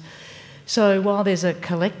families. So while there's a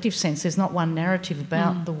collective sense, there's not one narrative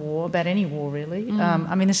about the war, about any war really.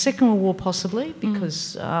 I mean, the Second World War possibly,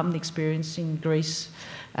 because the experience in Greece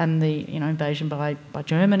and the invasion by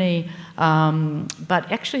Germany,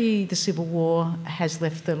 but actually the Civil War has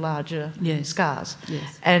left the larger scars.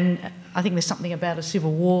 Yes. And I think there's something about a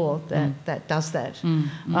civil war that does that.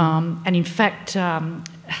 And in fact,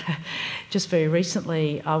 just very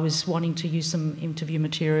recently, I was wanting to use some interview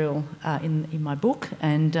material in my book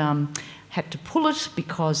and had to pull it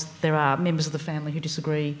because there are members of the family who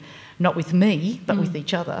disagree, not with me, but with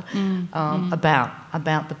each other,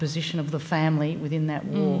 about the position of the family within that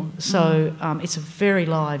war. So it's a very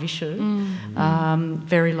live issue,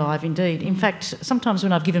 very live indeed. In fact, sometimes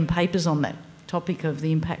when I've given papers on that topic of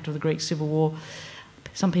the impact of the Greek Civil War,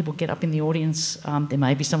 some people get up in the audience, there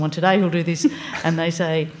may be someone today who'll do this, and they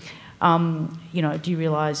say, do you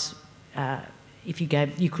realise if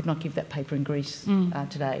you could not give that paper in Greece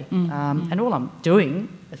today? And all I'm doing,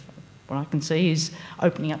 what I can see, is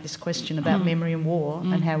opening up this question about memory and war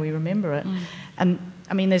and how we remember it. And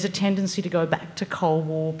I mean, there's a tendency to go back to Cold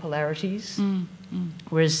War polarities,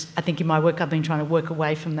 whereas I think in my work I've been trying to work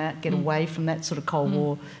away from that, get away from that sort of Cold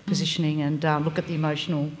War positioning and look at the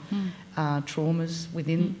emotional traumas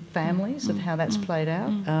within families of how that's played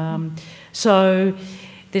out. So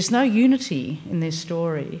there's no unity in their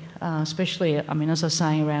story, especially, I mean, as I was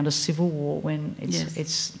saying, around a civil war when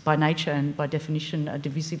it's by nature and by definition a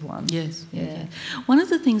divisive one. Yes. One of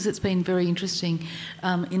the things that's been very interesting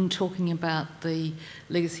in talking about the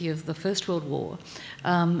legacy of the First World War,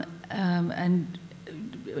 and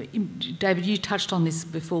David, you touched on this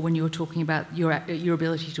before when you were talking about your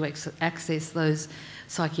ability to access those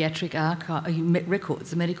psychiatric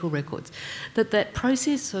records, the medical records, that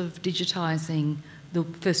process of digitising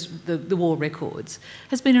the war records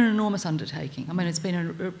has been an enormous undertaking. I mean, it's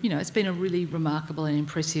been a really remarkable and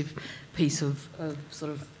impressive piece of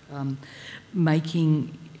sort of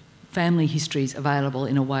making family histories available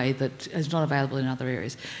in a way that is not available in other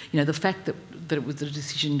areas. The fact that it was a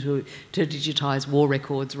decision to digitise war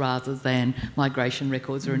records rather than migration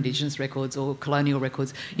records or Indigenous records or colonial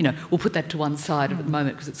records, we'll put that to one side at the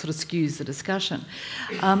moment because it sort of skews the discussion.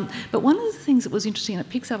 But one of the things that was interesting, and it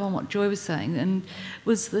picks up on what Joy was saying, and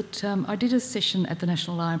was that I did a session at the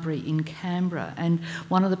National Library in Canberra, and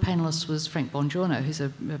one of the panellists was Frank Bongiorno, who's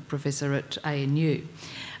a professor at ANU.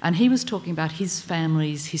 And he was talking about his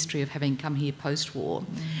family's history of having come here post-war,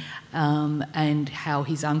 and how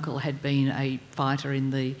his uncle had been a fighter in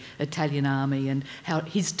the Italian army and how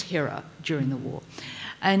his terror during the war.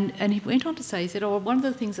 And he went on to say, he said, one of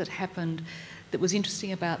the things that happened that was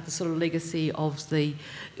interesting about the sort of legacy of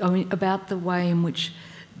about the way in which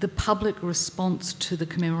the public response to the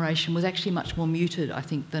commemoration was actually much more muted, I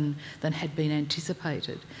think, than had been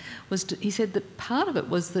anticipated. He said that part of it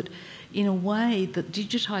was that, in a way, that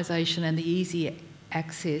digitisation and the easy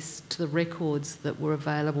access to the records that were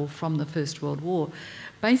available from the First World War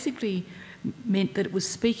basically meant that it was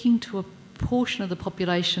speaking to a portion of the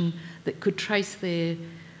population that could trace their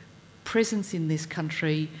presence in this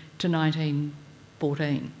country to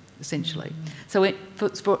 1914, essentially. So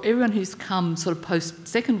for everyone who's come sort of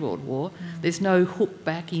post-Second World War, there's no hook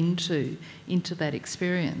back into that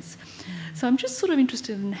experience. So I'm just sort of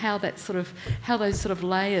interested in how those sort of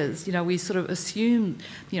layers, you know, we sort of assumed,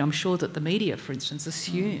 you know, I'm sure that the media, for instance,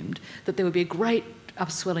 assumed that there would be a great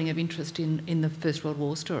upswelling of interest in the First World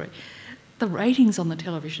War story. The ratings on the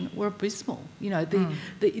television were abysmal. You know,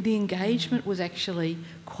 the engagement was actually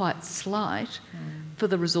quite slight for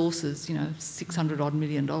the resources, you know, $600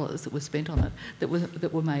 million that was spent on it,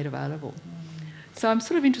 that were made available. So I'm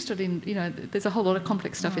sort of interested in, you know, there's a whole lot of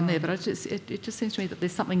complex stuff in there, but it just seems to me that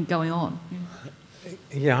there's something going on.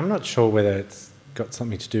 Yeah, I'm not sure whether it's got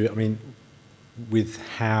something to do, I mean, with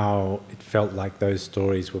how it felt like those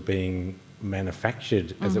stories were being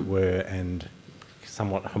manufactured, as it were, and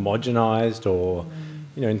somewhat homogenised, or,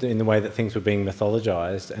 you know, in the way that things were being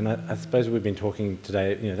mythologised. And I suppose we've been talking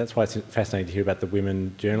today, you know, that's why it's fascinating to hear about the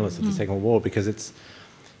women journalists of the Second World War, because it's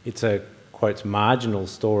a, quote, marginal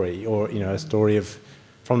story, or, you know, a story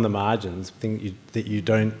from the margins, thing that you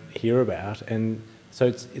don't hear about. And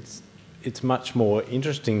so it's much more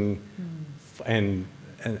interesting and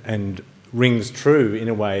rings true in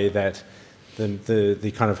a way that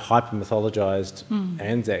the kind of hyper-mythologised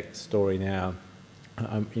Anzac story now,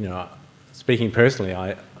 you know, speaking personally,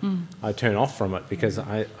 I turn off from it, because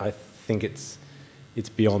I think it's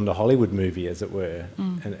beyond a Hollywood movie, as it were,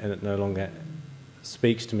 and it no longer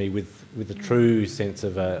speaks to me with the true sense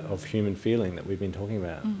of human feeling that we've been talking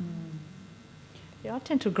about. Yeah, I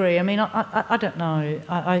tend to agree. I mean, I don't know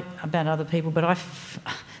about other people, but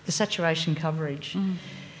the saturation coverage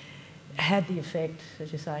had the effect,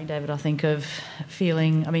 as you're saying, David, I think, of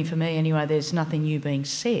feeling, I mean, for me anyway, there's nothing new being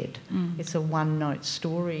said. It's a one-note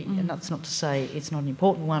story, and that's not to say it's not an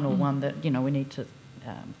important one, or one that, you know, we need to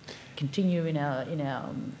continue in our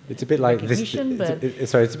it's a bit like this.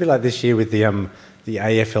 It's a bit like this year with the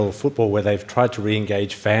AFL football, where they've tried to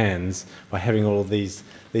re-engage fans by having all of these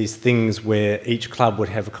things where each club would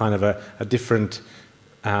have kind of a different,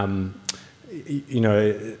 you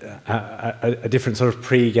know, a different sort of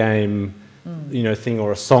pre-game, you know, thing,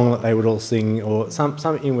 or a song that they would all sing, or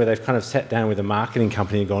something where they've kind of sat down with a marketing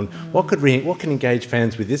company and gone, what can engage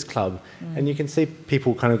fans with this club? And you can see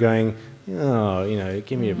people kind of going, oh, you know,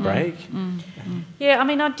 give me a break. Yeah, I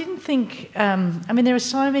mean, I didn't think... I mean, there are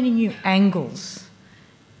so many new angles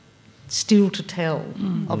still to tell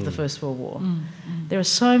of the First World War. There are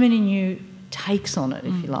so many new takes on it,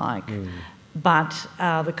 if you like, but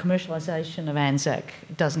the commercialisation of Anzac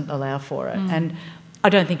doesn't allow for it. And I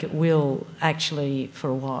don't think it will, actually, for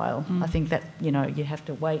a while. I think that, you know, you have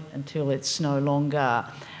to wait until it's no longer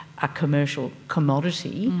a commercial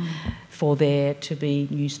commodity for there to be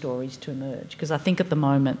new stories to emerge, because I think at the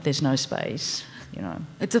moment there's no space, you know.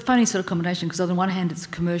 It's a funny sort of combination, because on the one hand it's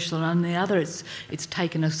commercial, and on the other it's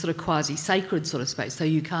taken a sort of quasi-sacred sort of space, so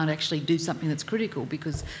you can't actually do something that's critical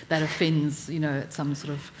because that offends, you know, at some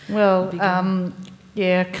sort of... Well,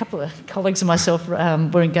 yeah, a couple of colleagues and myself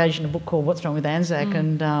were engaged in a book called What's Wrong with Anzac,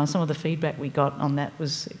 and some of the feedback we got on that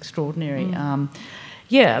was extraordinary.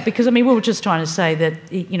 Yeah, because, I mean, we were just trying to say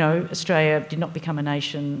that, you know, Australia did not become a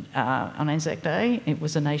nation on Anzac Day. It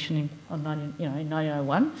was a nation in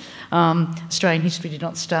 1901. Australian history did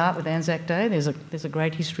not start with Anzac Day. There's a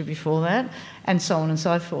great history before that, and so on and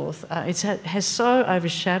so forth. It has so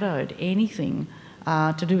overshadowed anything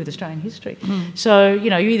to do with Australian history. So, you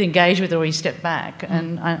know, you either engage with it or you step back.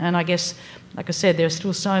 And I guess, like I said, there are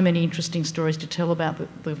still so many interesting stories to tell about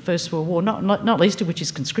the First World War, not least of which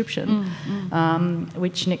is conscription,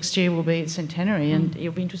 which next year will be its centenary, and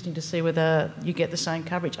it'll be interesting to see whether you get the same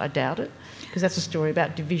coverage. I doubt it, because that's a story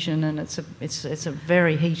about division, and it's a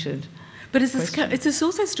very heated... But it's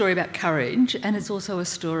also a story about courage, and it's also a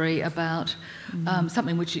story about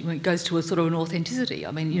something which goes to a sort of an authenticity.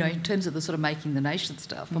 I mean, you know, in terms of the sort of making the nation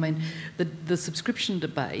stuff, I mean, the subscription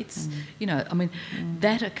debates, you know, I mean,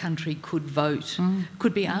 that a country could vote,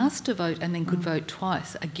 could be asked to vote, and then could vote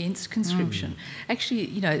twice against conscription. Actually,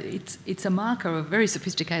 you know, it's a marker of a very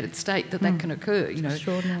sophisticated state that can occur, you know.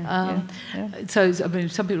 Extraordinary. So, I mean,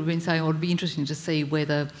 some people have been saying, oh, it'd be interesting to see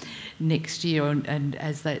whether next year, and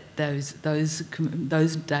as those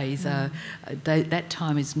days are, that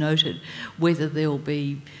time is noted, whether there will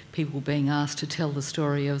be people being asked to tell the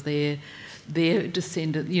story of their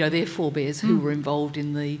descendant, you know, their forebears who were involved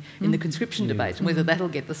in the conscription debate, and whether that'll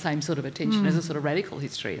get the same sort of attention as a sort of radical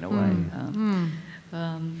history in a way.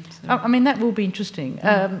 I mean, that will be interesting.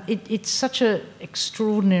 It's such an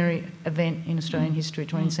extraordinary event in Australian history,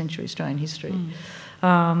 20th century Australian history.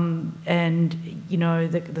 And, you know,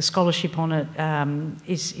 the scholarship on it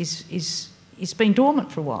is been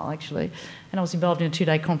dormant for a while, actually. And I was involved in a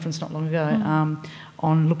 2-day conference not long ago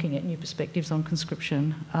on looking at new perspectives on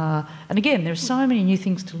conscription. And again, there are so many new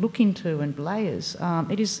things to look into and layers.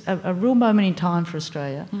 It is a real moment in time for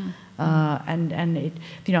Australia. And it,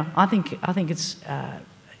 you know, I think it's...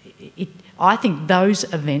 I think those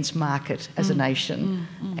events mark it as a nation,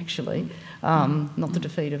 actually, not the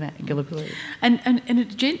defeat of Gallipoli. And in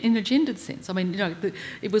a gendered sense, I mean, you know,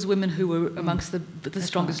 it was women who were amongst the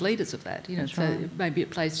strongest leaders of that. You know, so maybe it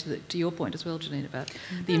plays to your point as well, Jeannine, about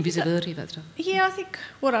the invisibility of that stuff. Yeah, I think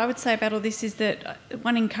what I would say about all this is that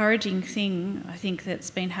one encouraging thing I think that's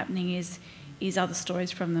been happening is other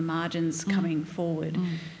stories from the margins coming forward.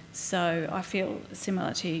 So I feel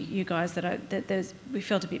similar to you guys that we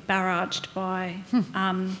felt a bit barraged by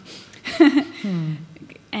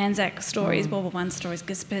Anzac stories, World War I stories,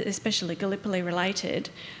 especially Gallipoli related.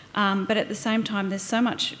 But at the same time, there's so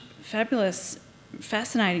much fabulous,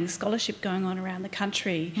 fascinating scholarship going on around the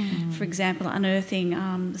country. For example, unearthing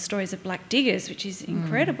the stories of black diggers, which is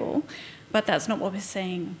incredible. But that's not what we're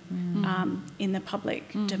seeing in the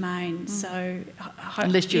public domain. So,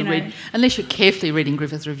 unless you're carefully reading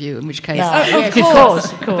Griffith's review, in which case, of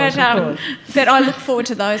course. But I look forward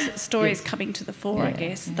to those stories coming to the fore. I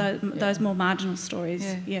guess those more marginal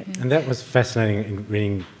stories. Yeah. And that was fascinating in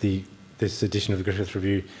reading this edition of the Griffith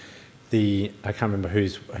Review. I can't remember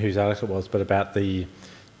whose article it was, but about the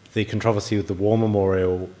controversy with the War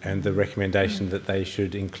Memorial and the recommendation that they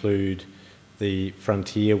should include the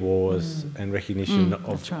frontier wars and recognition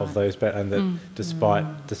of those, and that despite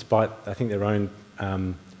I think their own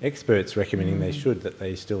experts recommending they should, that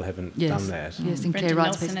they still haven't done that. Yes, and Brendan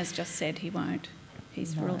Nelson has just said he won't.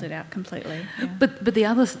 He's ruled it out completely. Yeah. But the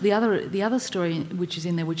other story which is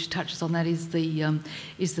in there, which touches on that, is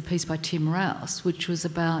the piece by Tim Rouse, which was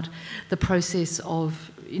about the process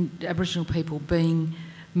of Aboriginal people being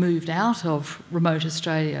moved out of remote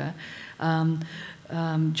Australia.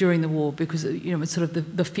 During the war, because it's sort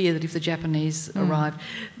of the fear that if the Japanese arrived,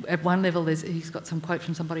 at one level he's got some quote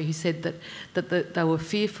from somebody who said that they were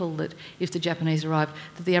fearful that if the Japanese arrived,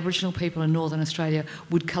 that the Aboriginal people in Northern Australia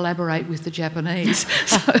would collaborate with the Japanese.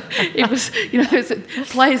 So it was, it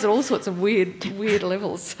plays at all sorts of weird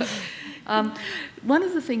levels. One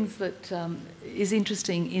of the things that is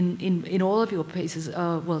interesting in all of your pieces,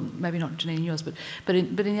 well, maybe not Jeannine yours, but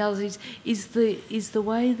in the others, is the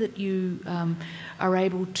way that you are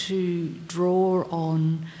able to draw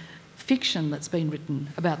on fiction that's been written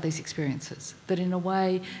about these experiences. That in a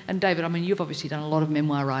way, and David, I mean, you've obviously done a lot of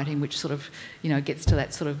memoir writing, which sort of gets to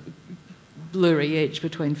that sort of blurry edge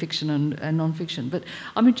between fiction and non-fiction. But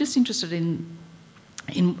I'm just interested in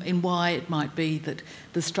why it might be that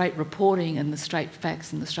the straight reporting and the straight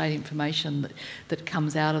facts and the straight information that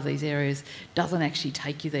comes out of these areas doesn't actually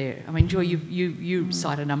take you there. I mean, Joy, you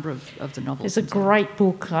cite a number of the novels. There's a great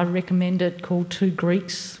book, I recommend it, called Two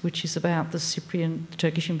Greeks, which is about the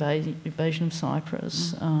Turkish invasion of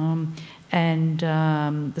Cyprus, and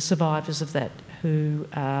the survivors of that who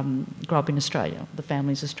grew up in Australia. The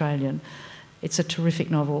family's Australian. It's a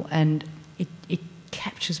terrific novel, and it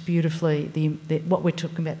captures beautifully what we're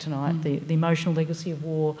talking about tonight, the emotional legacy of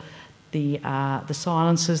war, the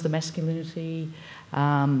silences, the masculinity,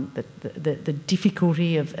 the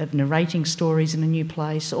difficulty of narrating stories in a new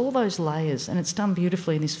place, all those layers, and it's done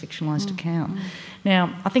beautifully in this fictionalised account.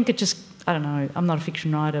 Now, I think I don't know, I'm not a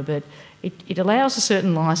fiction writer, but it allows a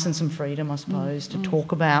certain licence and freedom, I suppose, to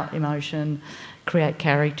talk about emotion, create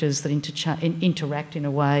characters that interact in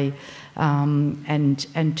a way,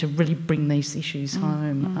 and to really bring these issues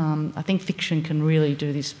home. I think fiction can really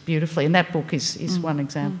do this beautifully, and that book is one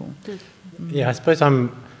example. Yeah, I suppose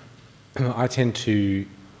I tend to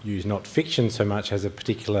use not fiction so much as a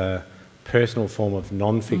particular personal form of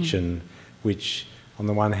non-fiction, which on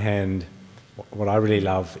the one hand, what I really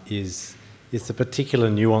love is the particular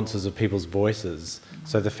nuances of people's voices.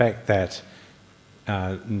 So the fact that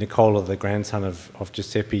Nicola, the grandson of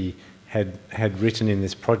Giuseppe, had written in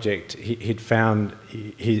this project, he'd found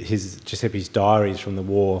his Giuseppe's diaries from the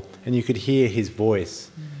war, and you could hear his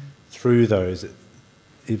voice through those,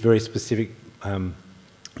 very specific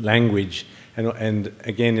language. And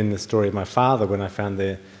again, in the story of my father, when I found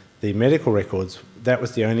the medical records, that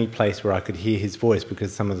was the only place where I could hear his voice,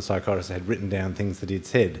 because some of the psychiatrists had written down things that he'd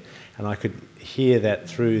said, and I could hear that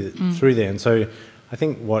through there. And so I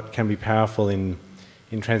think what can be powerful in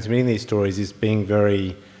transmitting these stories is being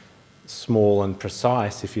very small and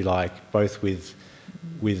precise, if you like, both with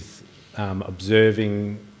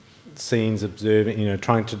observing scenes,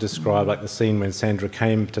 trying to describe like the scene when Sandra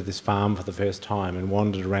came to this farm for the first time and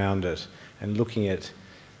wandered around it and looking at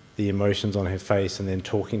the emotions on her face and then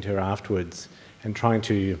talking to her afterwards and trying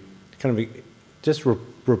to kind of just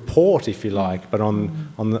report, if you like, but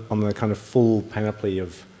on the kind of full panoply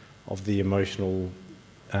of the emotional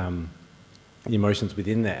emotions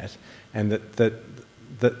within that, and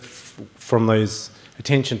that from those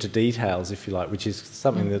attention to details, if you like, which is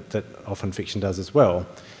something that often fiction does as well,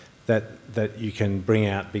 that you can bring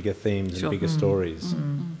out bigger themes and bigger stories.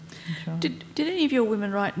 Sure. Did any of your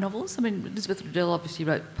women write novels? I mean, Elizabeth Riddell obviously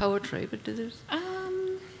wrote poetry, but did there...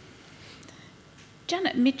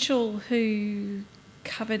 Janet Mitchell, who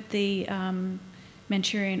covered the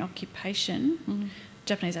Manchurian occupation,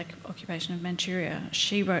 Japanese occupation of Manchuria,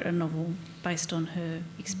 she wrote a novel based on her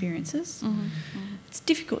experiences. It's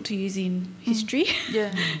difficult to use in history,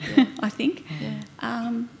 I think.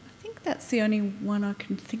 I think that's the only one I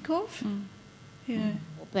can think of. Yeah.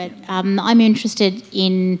 But I'm interested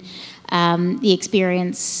in the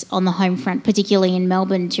experience on the home front, particularly in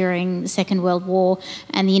Melbourne during the Second World War,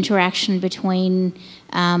 and the interaction between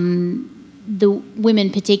the women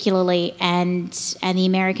particularly and the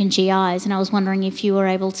American GIs. And I was wondering if you were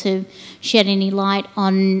able to shed any light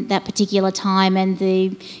on that particular time and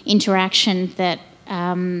the interaction that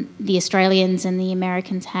the Australians and the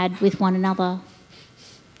Americans had with one another.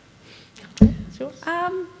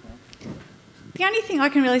 The only thing I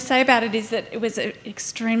can really say about it is that it was an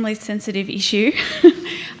extremely sensitive issue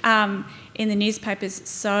in the newspapers,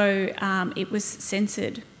 so it was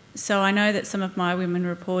censored. So I know that some of my women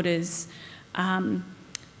reporters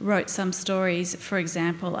wrote some stories, for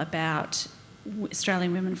example, about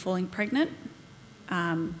Australian women falling pregnant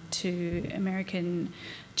to American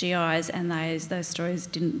GIs, and those stories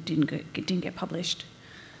didn't get published.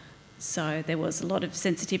 So there was a lot of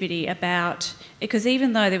sensitivity about, because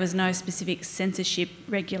even though there was no specific censorship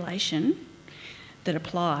regulation that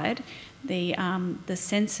applied, the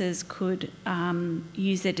censors could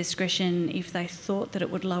use their discretion if they thought that it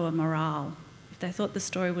would lower morale. If they thought the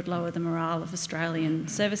story would lower the morale of Australian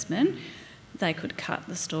servicemen, they could cut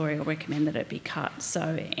the story or recommend that it be cut.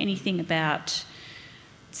 So anything about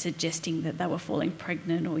suggesting that they were falling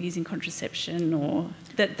pregnant or using contraception, or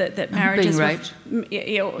that marriages that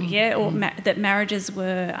marriages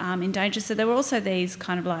were in danger. So there were also these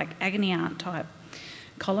kind of like agony aunt type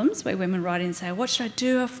columns where women write in and say, what should I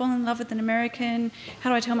do? I've fallen in love with an American.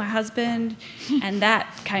 How do I tell my husband? And that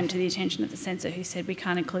came to the attention of the censor, who said, we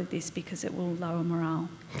can't include this because it will lower morale.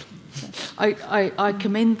 So. I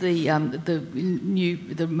commend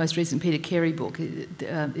the most recent Peter Carey book,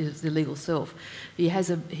 is The Legal Self.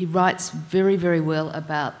 He writes very, very well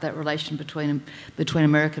about that relation between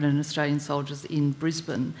American and Australian soldiers in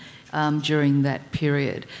Brisbane during that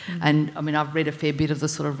period. And I mean, I've read a fair bit of the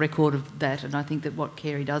sort of record of that, and I think that what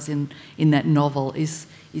Carey does in that novel is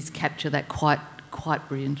capture that quite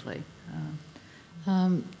brilliantly.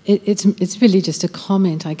 It's really just a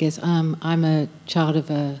comment, I guess. I'm a child of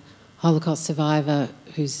a Holocaust survivor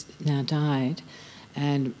who's now died,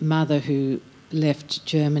 and mother who left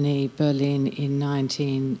Germany, Berlin, in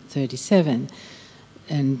 1937.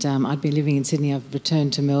 And I'd been living in Sydney. I've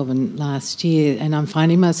returned to Melbourne last year, and I'm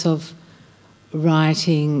finding myself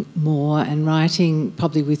writing more, and writing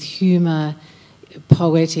probably with humour,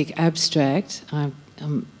 poetic, abstract.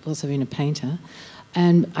 I'm also been a painter.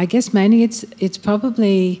 And I guess mainly it's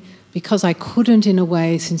probably because I couldn't, in a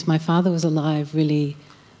way, since my father was alive, really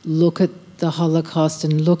look at the Holocaust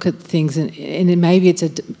and look at things. And maybe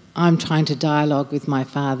I'm trying to dialogue with my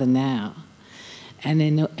father now. And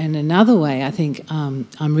in another way, I think I'm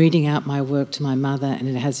reading out my work to my mother, and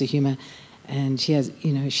it has a humour, and she has,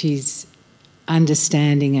 she's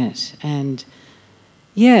understanding it. And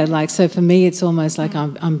yeah, so for me, it's almost like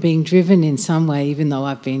I'm being driven in some way, even though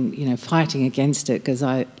I've been, fighting against it because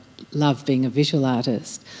I love being a visual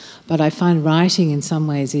artist. But I find writing in some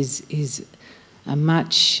ways is a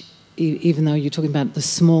much, even though you're talking about the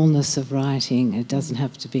smallness of writing, it doesn't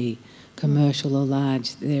have to be commercial or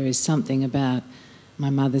large. There is something about, my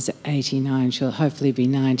mother's 89, she'll hopefully be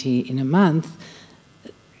 90 in a month,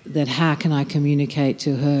 that how can I communicate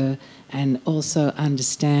to her and also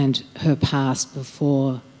understand her past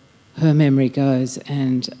before her memory goes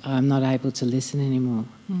and I'm not able to listen anymore.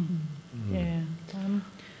 Yeah.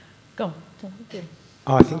 Go on.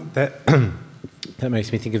 Oh, I think that that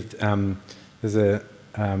makes me think of there's a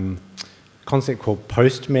concept called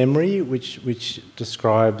post-memory, which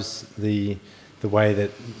describes the way that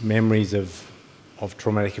memories of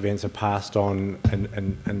traumatic events are passed on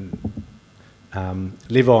and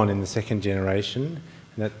live on in the second generation.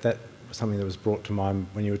 And that something that was brought to mind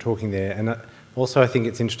when you were talking there. And also I think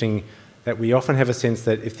it's interesting that we often have a sense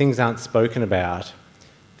that if things aren't spoken about,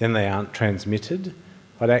 then they aren't transmitted.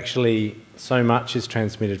 But actually, so much is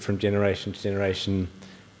transmitted from generation to generation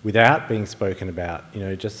without being spoken about. You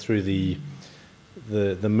know, just through the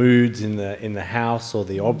moods in the house, or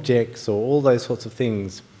the objects, or all those sorts of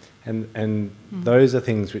things. And those are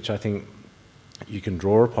things which I think you can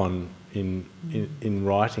draw upon in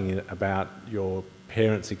writing about your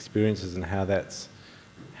parents' experiences and how that's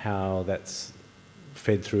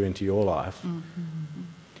fed through into your life.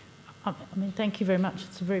 I mean, thank you very much.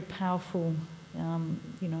 It's a very powerful,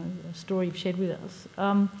 story you've shared with us.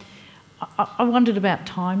 I wondered about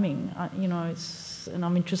timing. And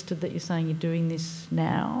I'm interested that you're saying you're doing this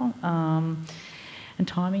now. And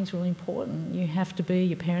timing's really important. You have to be,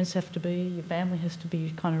 your parents have to be, your family has to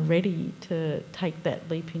be kind of ready to take that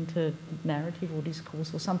leap into narrative or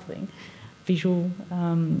discourse or something, visual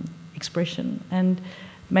expression. And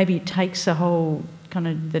maybe it takes a whole kind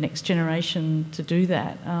of the next generation to do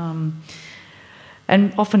that.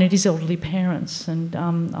 And often it is elderly parents. And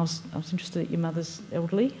I was interested that your mother's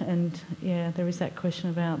elderly, and yeah, there is that question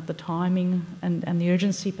about the timing and the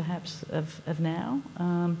urgency perhaps of now.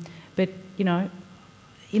 But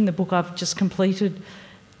in the book I've just completed,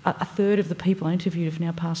 a third of the people I interviewed have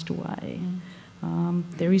now passed away.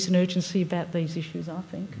 There is an urgency about these issues, I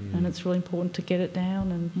think, and it's really important to get it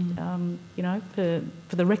down and,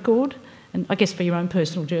 for the record, and I guess for your own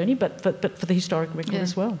personal journey, but for the historic record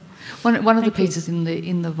as well. One of the pieces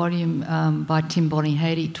in the volume by Tim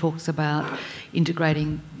Bonney-Hady talks about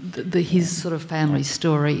integrating his sort of family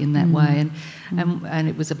story in that way, and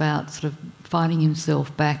it was about sort of finding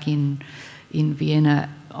himself back in Vienna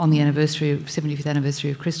on the 75th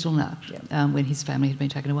anniversary of Kristallnacht, when his family had been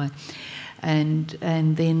taken away, and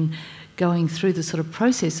then going through the sort of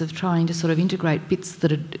process of trying to sort of integrate bits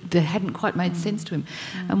that hadn't quite made sense to him.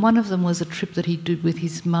 And one of them was a trip that he did with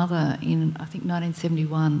his mother in, I think,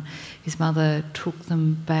 1971. His mother took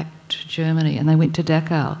them back to Germany and they went to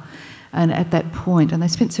Dachau. And at that point, and they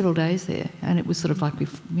spent several days there, and it was sort of like, it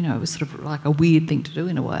was sort of like a weird thing to do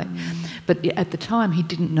in a way. But at the time, he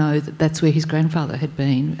didn't know that that's where his grandfather had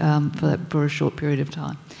been for a short period of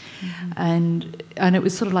time. And it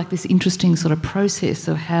was sort of like this interesting sort of process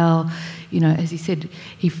of how, as he said,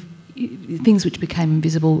 things which became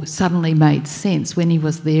invisible suddenly made sense. When he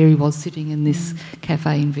was there, he was sitting in this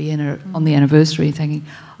cafe in Vienna on the anniversary and thinking,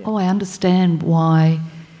 oh, I understand why,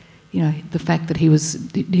 the fact that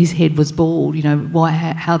his head was bald,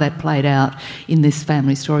 how that played out in this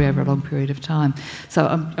family story over a long period of time.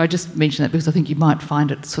 So I just mention that because I think you might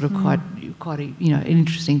find it sort of quite an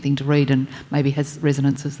interesting thing to read, and maybe has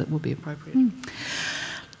resonances that would be appropriate.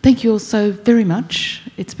 Thank you all so very much.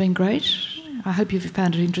 It's been great. I hope you've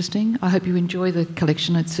found it interesting. I hope you enjoy the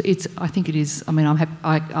collection. I think it is. I mean,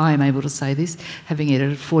 I am able to say this, having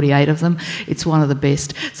edited 48 of them. It's one of the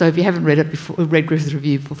best. So if you haven't read Griffith's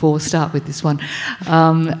review before, start with this one.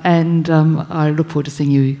 I look forward to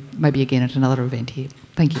seeing you maybe again at another event here.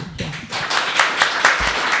 Thank you.